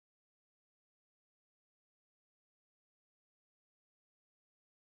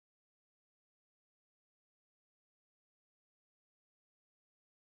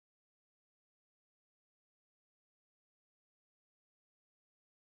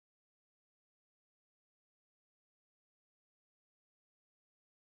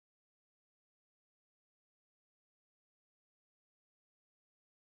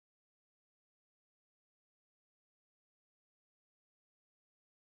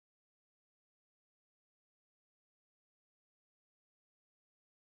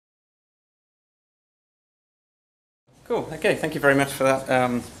Cool. Okay, thank you very much for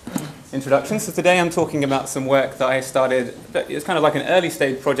that introduction. So today I'm talking about some work that I started. It's kind of like an early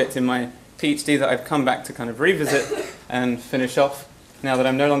stage project in my PhD that I've come back to kind of revisit and finish off. Now that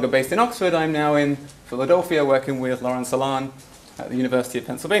I'm no longer based in Oxford, I'm now in Philadelphia working with Sallan at the University of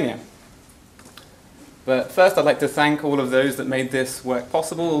Pennsylvania. But first I'd like to thank all of those that made this work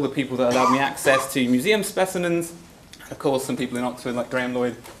possible, all the people that allowed me access to museum specimens, of course some people in Oxford like Graham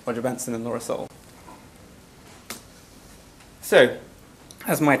Lloyd, Roger Benson and Laura Soul. So,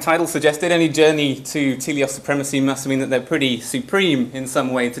 as my title suggested, any journey to teleost supremacy must mean that they're pretty supreme in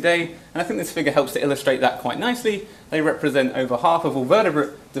some way today, and I think this figure helps to illustrate that quite nicely. They represent over half of all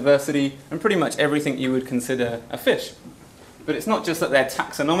vertebrate diversity and pretty much everything you would consider a fish. But it's not just that they're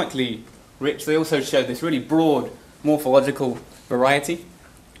taxonomically rich, they also show this really broad morphological variety.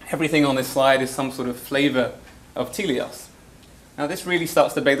 Everything on this slide is some sort of flavor of teleost. Now this really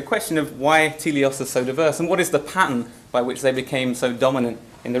starts to beg the question of why teleosts are so diverse and what is the pattern by which they became so dominant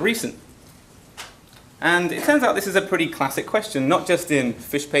in the recent. And it turns out this is a pretty classic question, not just in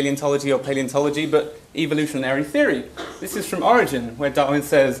fish paleontology or paleontology, but evolutionary theory. This is from Origin, where Darwin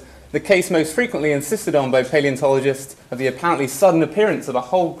says, "The case most frequently insisted on by paleontologists of the apparently sudden appearance of a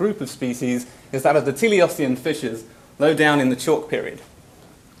whole group of species is that of the teleostean fishes, low down in the chalk period."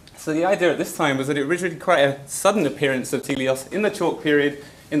 So the idea at this time was that it was really quite a sudden appearance of teleosts in the chalk period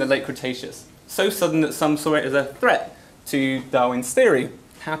in the late Cretaceous. So sudden that some saw it as a threat to Darwin's theory.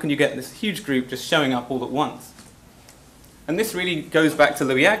 How can you get this huge group just showing up all at once? And this really goes back to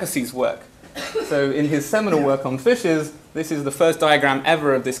Louis Agassiz's work. So in his seminal work on fishes, this is the first diagram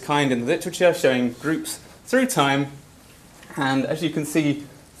ever of this kind in the literature, showing groups through time. And as you can see,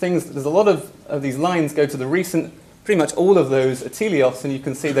 there's a lot of these lines go to the recent. Pretty much all of those are teleosts, and you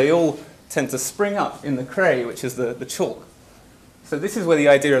can see they all tend to spring up in the cray, which is the chalk. So this is where the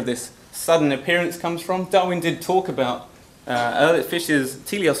idea of this sudden appearance comes from. Darwin did talk about early fishes,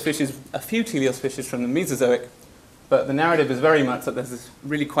 teleost fishes, a few teleost fishes from the Mesozoic, but the narrative is very much that there's this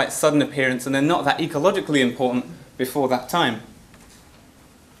really quite sudden appearance, and they're not that ecologically important before that time.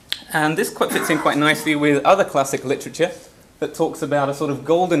 And this fits in quite nicely with other classic literature that talks about a sort of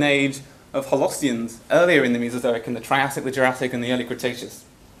golden age of holosteans earlier in the Mesozoic, in the Triassic, the Jurassic, and the early Cretaceous.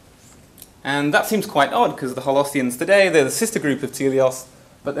 And that seems quite odd, because the holosteans today, they're the sister group of teleosts,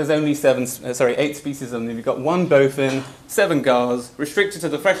 but there's only 8 species of them. You've got 1 bowfin, 7 gars, restricted to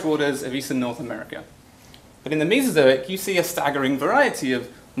the freshwaters of eastern North America. But in the Mesozoic, you see a staggering variety of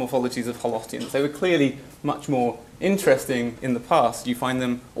morphologies of holosteans. They were clearly much more interesting in the past. You find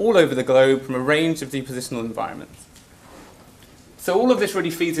them all over the globe from a range of depositional environments. So all of this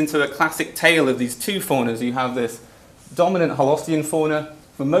really feeds into a classic tale of these two faunas. You have this dominant holostean fauna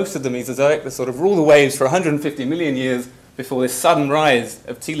for most of the Mesozoic that sort of rule the waves for 150 million years before this sudden rise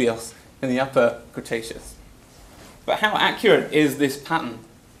of teleosts in the upper Cretaceous. But how accurate is this pattern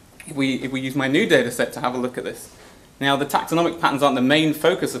if we use my new data set to have a look at this? Now the taxonomic patterns aren't the main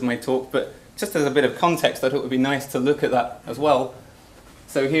focus of my talk, but just as a bit of context I thought it would be nice to look at that as well.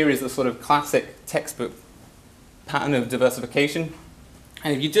 So here is the sort of classic textbook pattern of diversification.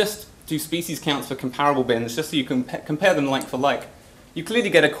 And if you just do species counts for comparable bins, just so you can compare them like for like, you clearly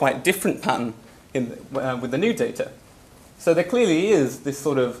get a quite different pattern with the new data. So there clearly is this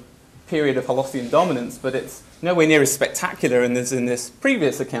sort of period of holostean dominance, but it's nowhere near as spectacular as in this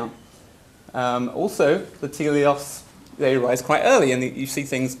previous account. Also, the teleosts, they rise quite early, and you see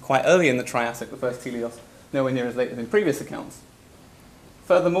things quite early in the Triassic, the first teleosts, nowhere near as late as in previous accounts.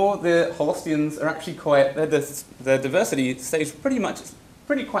 Furthermore, the holosteans are actually their diversity stays pretty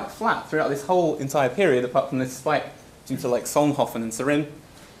quite flat throughout this whole entire period, apart from this spike due to like Solnhofen and Sarin.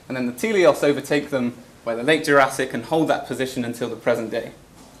 And then the teleosts overtake them by the late Jurassic and hold that position until the present day.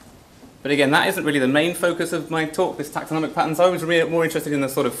 But again, that isn't really the main focus of my talk, this taxonomic pattern. So I was really more interested in the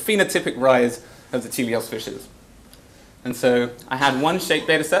sort of phenotypic rise of the teleost fishes. And so I had one shape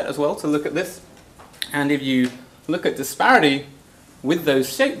data set as well to look at this. And if you look at disparity with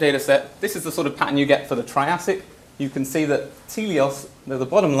those shape data set, this is the sort of pattern you get for the Triassic. You can see that teleosts, they're the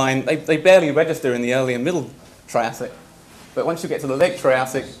bottom line, they barely register in the early and middle Triassic. But once you get to the late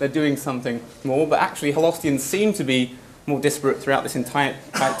Triassic, they're doing something more. But actually, holosteans seem to be more disparate throughout this entire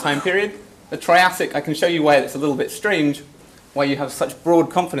time period. The Triassic, I can show you why it's a little bit strange, why you have such broad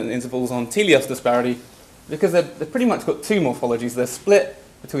confidence intervals on teleost disparity, because they've pretty much got two morphologies. They're split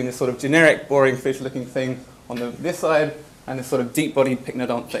between this sort of generic, boring fish-looking thing on this side and this sort of deep-bodied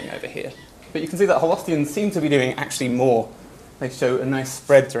pycnodont thing over here. But you can see that holosteans seem to be doing actually more. They show a nice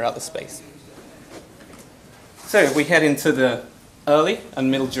spread throughout the space. So if we head into the early and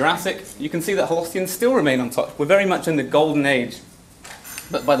middle Jurassic, you can see that holosteans still remain on top. We're very much in the golden age.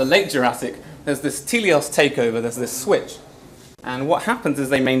 But by the late Jurassic, there's this teleost takeover, there's this switch. And what happens is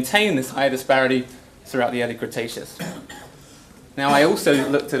they maintain this higher disparity throughout the early Cretaceous. Now, I also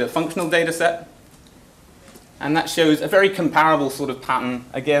looked at a functional data set, and that shows a very comparable sort of pattern.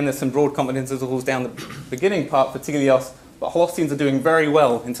 Again, there's some broad confidence intervals down the beginning part for teleost, but Holocene are doing very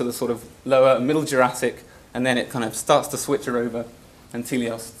well into the sort of lower and middle Jurassic, and then it kind of starts to switch over, and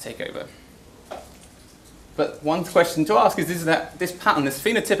teleost take over. But one question to ask is that this pattern, this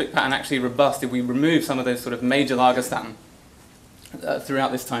phenotypic pattern, actually robust if we remove some of those sort of major Lagerstätten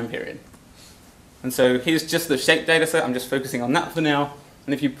throughout this time period? And so here's just the shape data set. I'm just focusing on that for now.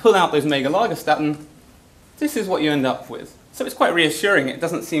 And if you pull out those mega Lagerstätten, this is what you end up with. So it's quite reassuring. It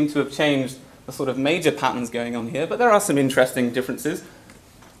doesn't seem to have changed the sort of major patterns going on here, but there are some interesting differences.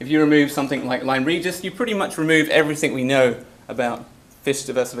 If you remove something like Line Regis, you pretty much remove everything we know about fish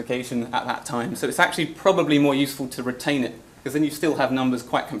diversification at that time. So it's actually probably more useful to retain it, because then you still have numbers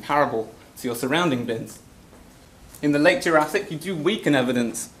quite comparable to your surrounding bins. In the late Jurassic, you do weaken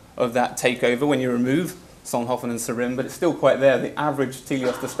evidence of that takeover when you remove Solnhofen and Sarim, but it's still quite there. The average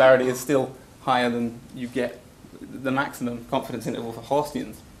teleost disparity is still higher than you get the maximum confidence interval for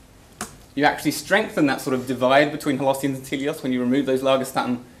Holosteans. You actually strengthen that sort of divide between Holosteans and teleost when you remove those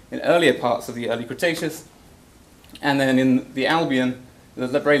Lagerstätten in earlier parts of the early Cretaceous. And then in the Albion,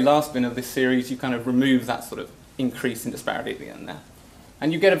 the very last bin of this series, you kind of remove that sort of increase in disparity at the end there.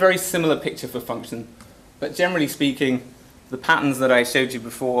 And you get a very similar picture for function. But generally speaking, the patterns that I showed you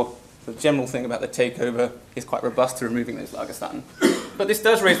before, the general thing about the takeover is quite robust to removing those Lagerstätten. But this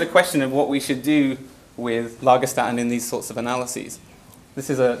does raise the question of what we should do with Lagerstätten in these sorts of analyses. This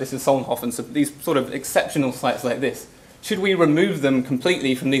is Solnhofen, so these sort of exceptional sites like this. Should we remove them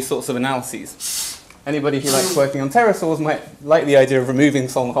completely from these sorts of analyses? Anybody who likes working on pterosaurs might like the idea of removing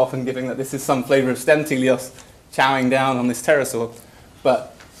Solnhofen, given that this is some flavor of stem teleost chowing down on this pterosaur.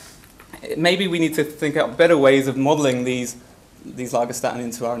 But maybe we need to think out better ways of modeling these Lagerstätten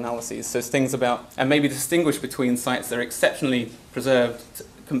into our analyses. So things about, and maybe distinguish between sites that are exceptionally preserved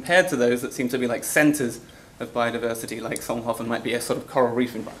compared to those that seem to be like centers of biodiversity, like Solnhofen might be a sort of coral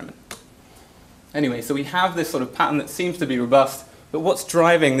reef environment. Anyway, so we have this sort of pattern that seems to be robust, but what's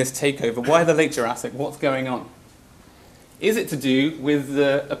driving this takeover? Why the late Jurassic? What's going on? Is it to do with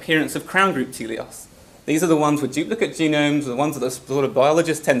the appearance of crown group teleosts? These are the ones with duplicate genomes, the ones that the sort of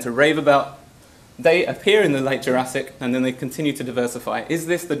biologists tend to rave about. They appear in the late Jurassic, and then they continue to diversify. Is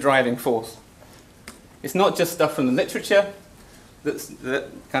this the driving force? It's not just stuff from the literature that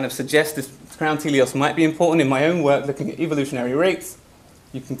kind of suggests this crown teleost might be important. In my own work, looking at evolutionary rates,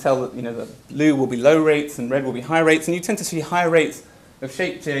 you can tell that the blue will be low rates and red will be high rates, and you tend to see high rates of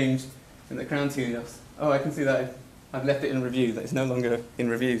shape change in the crown teleost. Oh, I can see that I've left it in review. That it's no longer in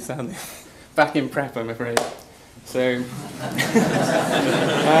review, sadly. Back in prep, I'm afraid. So,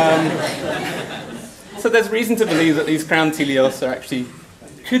 so there's reason to believe that these crown teleosts are actually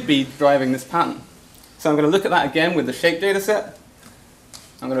could be driving this pattern. So I'm going to look at that again with the shape data set.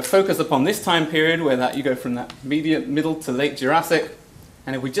 I'm going to focus upon this time period where you go from that middle to late Jurassic.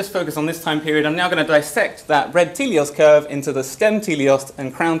 And if we just focus on this time period, I'm now going to dissect that red teleost curve into the stem teleost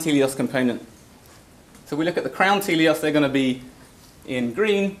and crown teleost component. So we look at the crown teleost, they're going to be in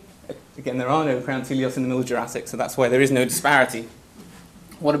green. Again, there are no crown teleosts in the middle Jurassic, so that's why there is no disparity.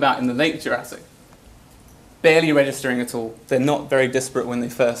 What about in the late Jurassic? Barely registering at all. They're not very disparate when they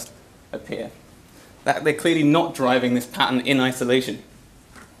first appear. They're clearly not driving this pattern in isolation.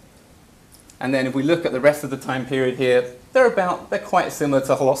 And then if we look at the rest of the time period here, they're quite similar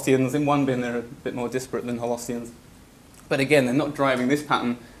to Holosteans. In one bin, they're a bit more disparate than Holosteans. But again, they're not driving this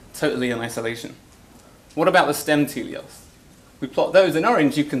pattern totally in isolation. What about the stem teleosts? We plot those in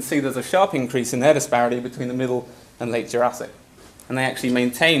orange, you can see there's a sharp increase in their disparity between the middle and late Jurassic. And they actually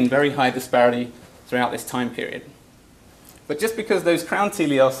maintain very high disparity throughout this time period. But just because those crown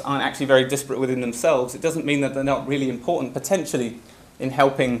teleosts aren't actually very disparate within themselves, it doesn't mean that they're not really important potentially in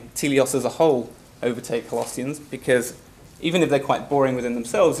helping teleosts as a whole overtake Holosteans, because even if they're quite boring within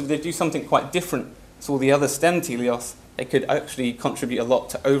themselves, if they do something quite different to all the other stem teleosts, they could actually contribute a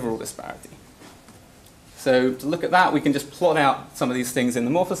lot to overall disparity. So to look at that, we can just plot out some of these things in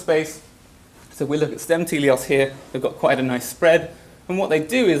the morphospace. So we look at stem teleosts here, they've got quite a nice spread, and what they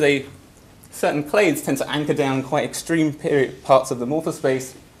do is certain clades tend to anchor down quite extreme parts of the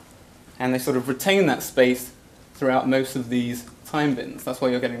morphospace, and they sort of retain that space throughout most of these time bins. That's why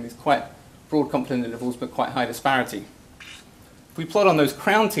you're getting these quite broad complement intervals, but quite high disparity. If we plot on those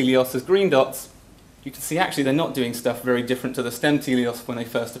crown teleosts as green dots, you can see actually they're not doing stuff very different to the stem teleosts when they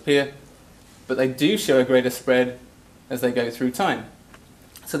first appear, but they do show a greater spread as they go through time.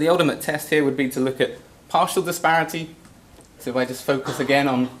 So the ultimate test here would be to look at partial disparity. So if I just focus again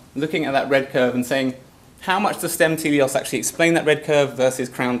on looking at that red curve and saying, how much does stem teleost actually explain that red curve versus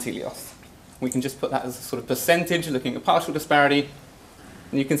crown teleost? We can just put that as a sort of percentage, looking at partial disparity.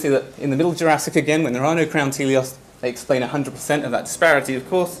 And you can see that in the Middle Jurassic, again, when there are no crown teleost, they explain 100% of that disparity, of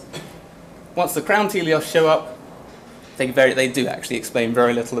course. Once the crown teleosts show up, they do actually explain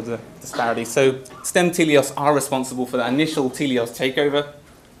very little of the disparity. So stem teleosts are responsible for that initial teleost takeover.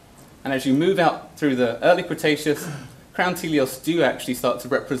 And as you move out through the early Cretaceous, crown teleosts do actually start to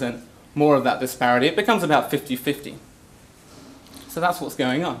represent more of that disparity. It becomes about 50-50. So that's what's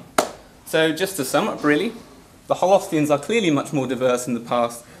going on. So just to sum up, really, the Holosteans are clearly much more diverse in the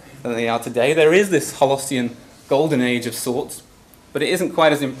past than they are today. There is this Holostean golden age of sorts, but it isn't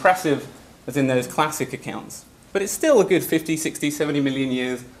quite as impressive as in those classic accounts. But it's still a good 50, 60, 70 million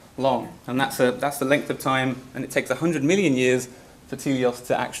years long, and that's the length of time, and it takes 100 million years for teleosts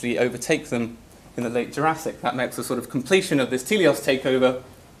to actually overtake them in the late Jurassic. That makes a sort of completion of this teleost takeover,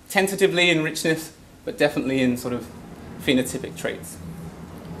 tentatively in richness, but definitely in sort of phenotypic traits.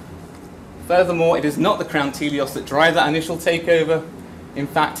 Furthermore, it is not the crown teleosts that drive that initial takeover. In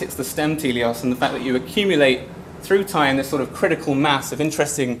fact, it's the stem teleosts and the fact that you accumulate through time this sort of critical mass of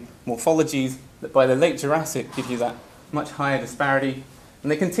interesting morphologies that by the late Jurassic give you that much higher disparity.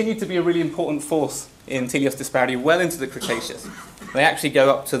 And they continue to be a really important force in teleost disparity well into the Cretaceous. They actually go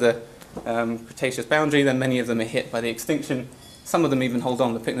up to the Cretaceous boundary, then many of them are hit by the extinction. Some of them even hold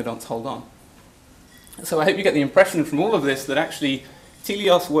on, the pycnodonts hold on. So I hope you get the impression from all of this that actually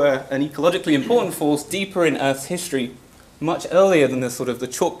teleosts were an ecologically important force deeper in Earth's history, much earlier than the sort of the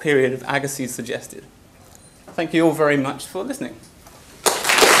chalk period of Agassiz suggested. Thank you all very much for listening.